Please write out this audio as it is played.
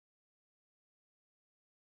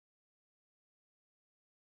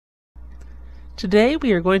Today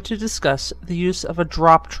we are going to discuss the use of a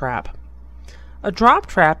drop trap. A drop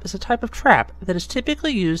trap is a type of trap that is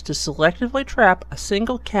typically used to selectively trap a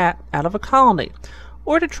single cat out of a colony,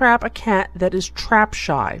 or to trap a cat that is trap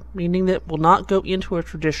shy, meaning that it will not go into a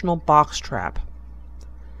traditional box trap.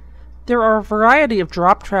 There are a variety of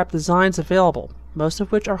drop trap designs available, most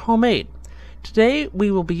of which are homemade. Today we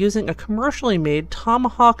will be using a commercially made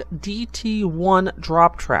Tomahawk DT1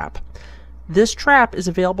 drop trap. This trap is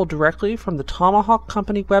available directly from the Tomahawk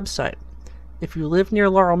Company website. If you live near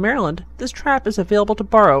Laurel, Maryland, this trap is available to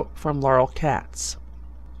borrow from Laurel Cats.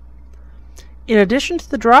 In addition to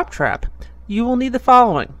the drop trap, you will need the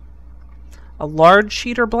following: a large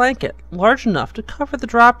sheet or blanket large enough to cover the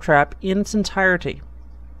drop trap in its entirety,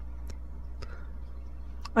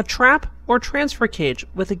 a trap or transfer cage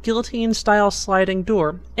with a guillotine-style sliding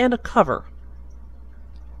door and a cover,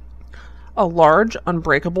 a large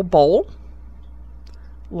unbreakable bowl,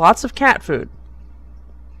 lots of cat food,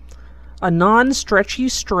 a non-stretchy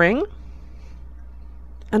string,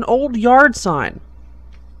 an old yard sign,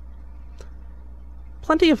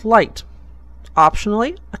 plenty of light.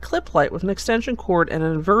 Optionally, a clip light with an extension cord and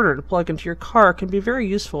an inverter to plug into your car can be very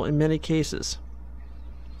useful in many cases.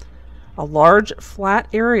 A large flat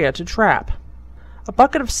area to trap, a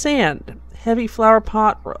bucket of sand, heavy flower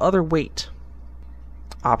pot, or other weight.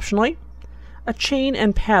 Optionally, a chain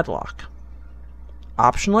and padlock.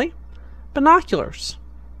 Optionally, binoculars.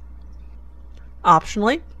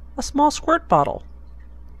 Optionally, a small squirt bottle.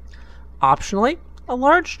 Optionally, a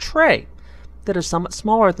large tray that is somewhat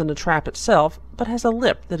smaller than the trap itself, but has a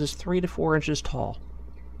lip that is 3 to 4 inches tall.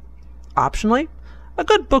 Optionally, a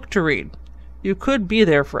good book to read. You could be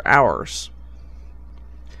there for hours.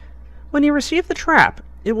 When you receive the trap,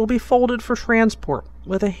 it will be folded for transport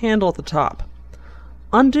with a handle at the top.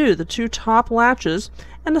 Undo the 2 top latches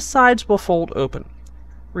and the sides will fold open.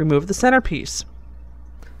 Remove the centerpiece.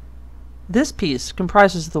 This piece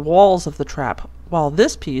comprises the walls of the trap, while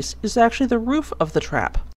this piece is actually the roof of the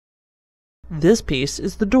trap. This piece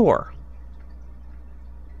is the door.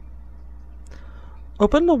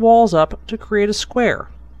 Open the walls up to create a square.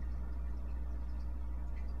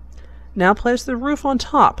 Now place the roof on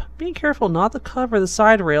top, being careful not to cover the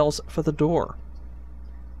side rails for the door.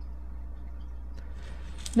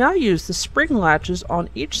 Now use the spring latches on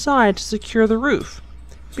each side to secure the roof.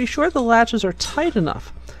 Be sure the latches are tight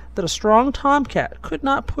enough that a strong tomcat could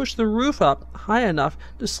not push the roof up high enough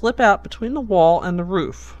to slip out between the wall and the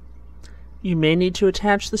roof. You may need to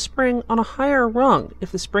attach the spring on a higher rung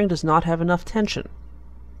if the spring does not have enough tension.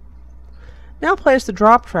 Now place the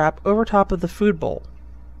drop trap over top of the food bowl.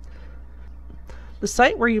 The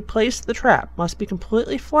site where you place the trap must be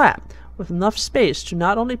completely flat, with enough space to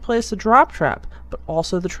not only place the drop trap, but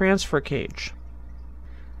also the transfer cage.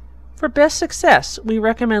 For best success, we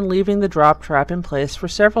recommend leaving the drop trap in place for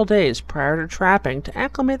several days prior to trapping to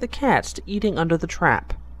acclimate the cats to eating under the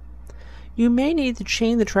trap. You may need to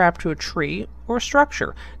chain the trap to a tree or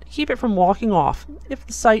structure to keep it from walking off if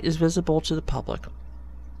the site is visible to the public.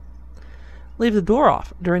 Leave the door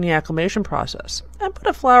off during the acclimation process and put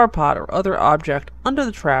a flower pot or other object under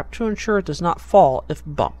the trap to ensure it does not fall if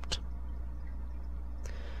bumped.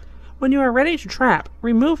 When you are ready to trap,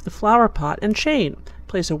 remove the flower pot and chain.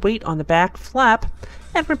 Place a weight on the back flap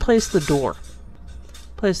and replace the door.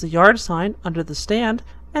 Place the yard sign under the stand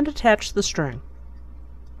and attach the string.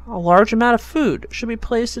 A large amount of food should be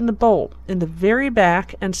placed in the bowl in the very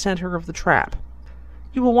back and center of the trap.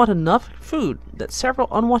 You will want enough food that several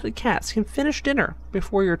unwanted cats can finish dinner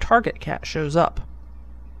before your target cat shows up.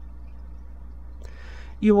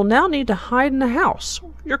 You will now need to hide in the house,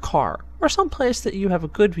 your car, or some place that you have a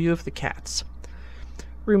good view of the cats.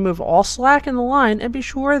 Remove all slack in the line and be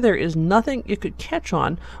sure there is nothing it could catch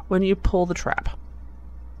on when you pull the trap.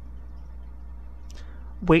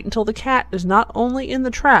 Wait until the cat is not only in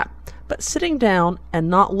the trap, but sitting down and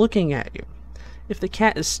not looking at you. If the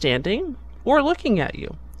cat is standing or looking at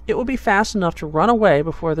you, it will be fast enough to run away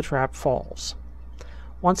before the trap falls.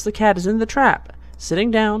 Once the cat is in the trap,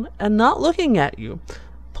 sitting down and not looking at you,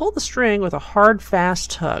 pull the string with a hard,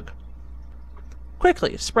 fast tug.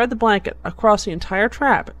 Quickly spread the blanket across the entire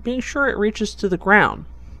trap, being sure it reaches to the ground.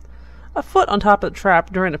 A foot on top of the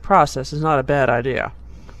trap during the process is not a bad idea.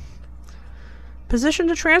 Position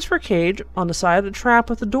the transfer cage on the side of the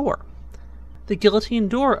trap with the door. The guillotine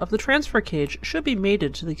door of the transfer cage should be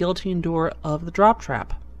mated to the guillotine door of the drop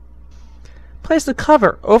trap. Place the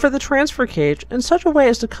cover over the transfer cage in such a way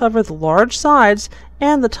as to cover the large sides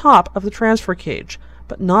and the top of the transfer cage,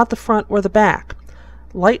 but not the front or the back.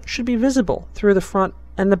 Light should be visible through the front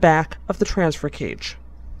and the back of the transfer cage.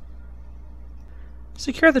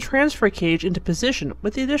 Secure the transfer cage into position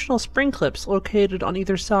with the additional spring clips located on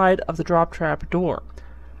either side of the drop trap door.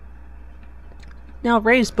 Now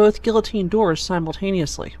raise both guillotine doors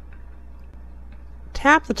simultaneously.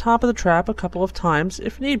 Tap the top of the trap a couple of times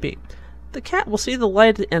if need be. The cat will see the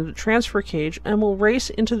light at the end of the transfer cage and will race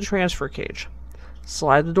into the transfer cage.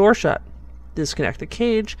 Slide the door shut, disconnect the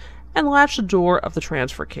cage, and latch the door of the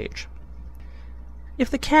transfer cage. If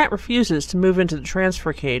the cat refuses to move into the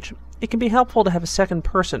transfer cage, it can be helpful to have a second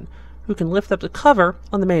person who can lift up the cover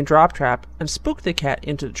on the main drop trap and spook the cat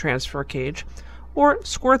into the transfer cage, or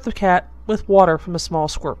squirt the cat with water from a small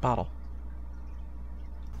squirt bottle.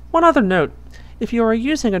 One other note, if you are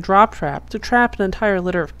using a drop trap to trap an entire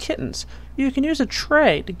litter of kittens, you can use a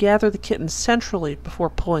tray to gather the kittens centrally before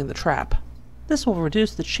pulling the trap. This will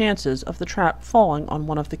reduce the chances of the trap falling on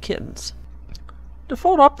one of the kittens. To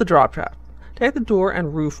fold up the drop trap, take the door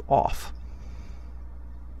and roof off.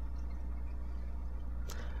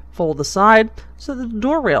 Fold the side so that the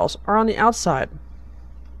door rails are on the outside.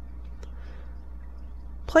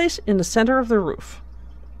 Place in the center of the roof.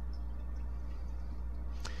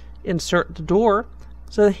 Insert the door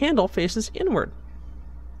so the handle faces inward.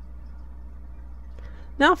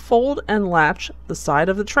 Now fold and latch the side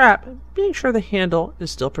of the trap, being sure the handle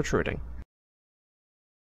is still protruding.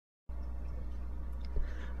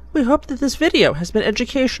 We hope that this video has been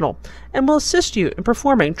educational and will assist you in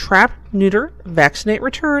performing trap, neuter, vaccinate,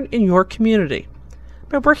 return in your community.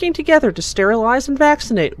 By working together to sterilize and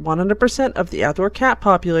vaccinate 100% of the outdoor cat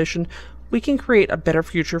population, we can create a better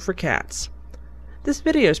future for cats. This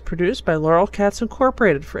video is produced by Laurel Cats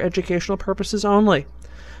Incorporated for educational purposes only.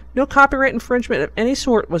 No copyright infringement of any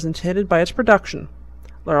sort was intended by its production.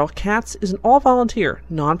 Laurel Cats is an all-volunteer,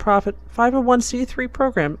 non-profit 501c3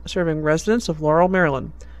 program serving residents of Laurel,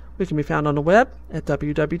 Maryland. We can be found on the web at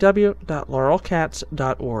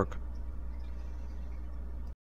www.laurelcats.org.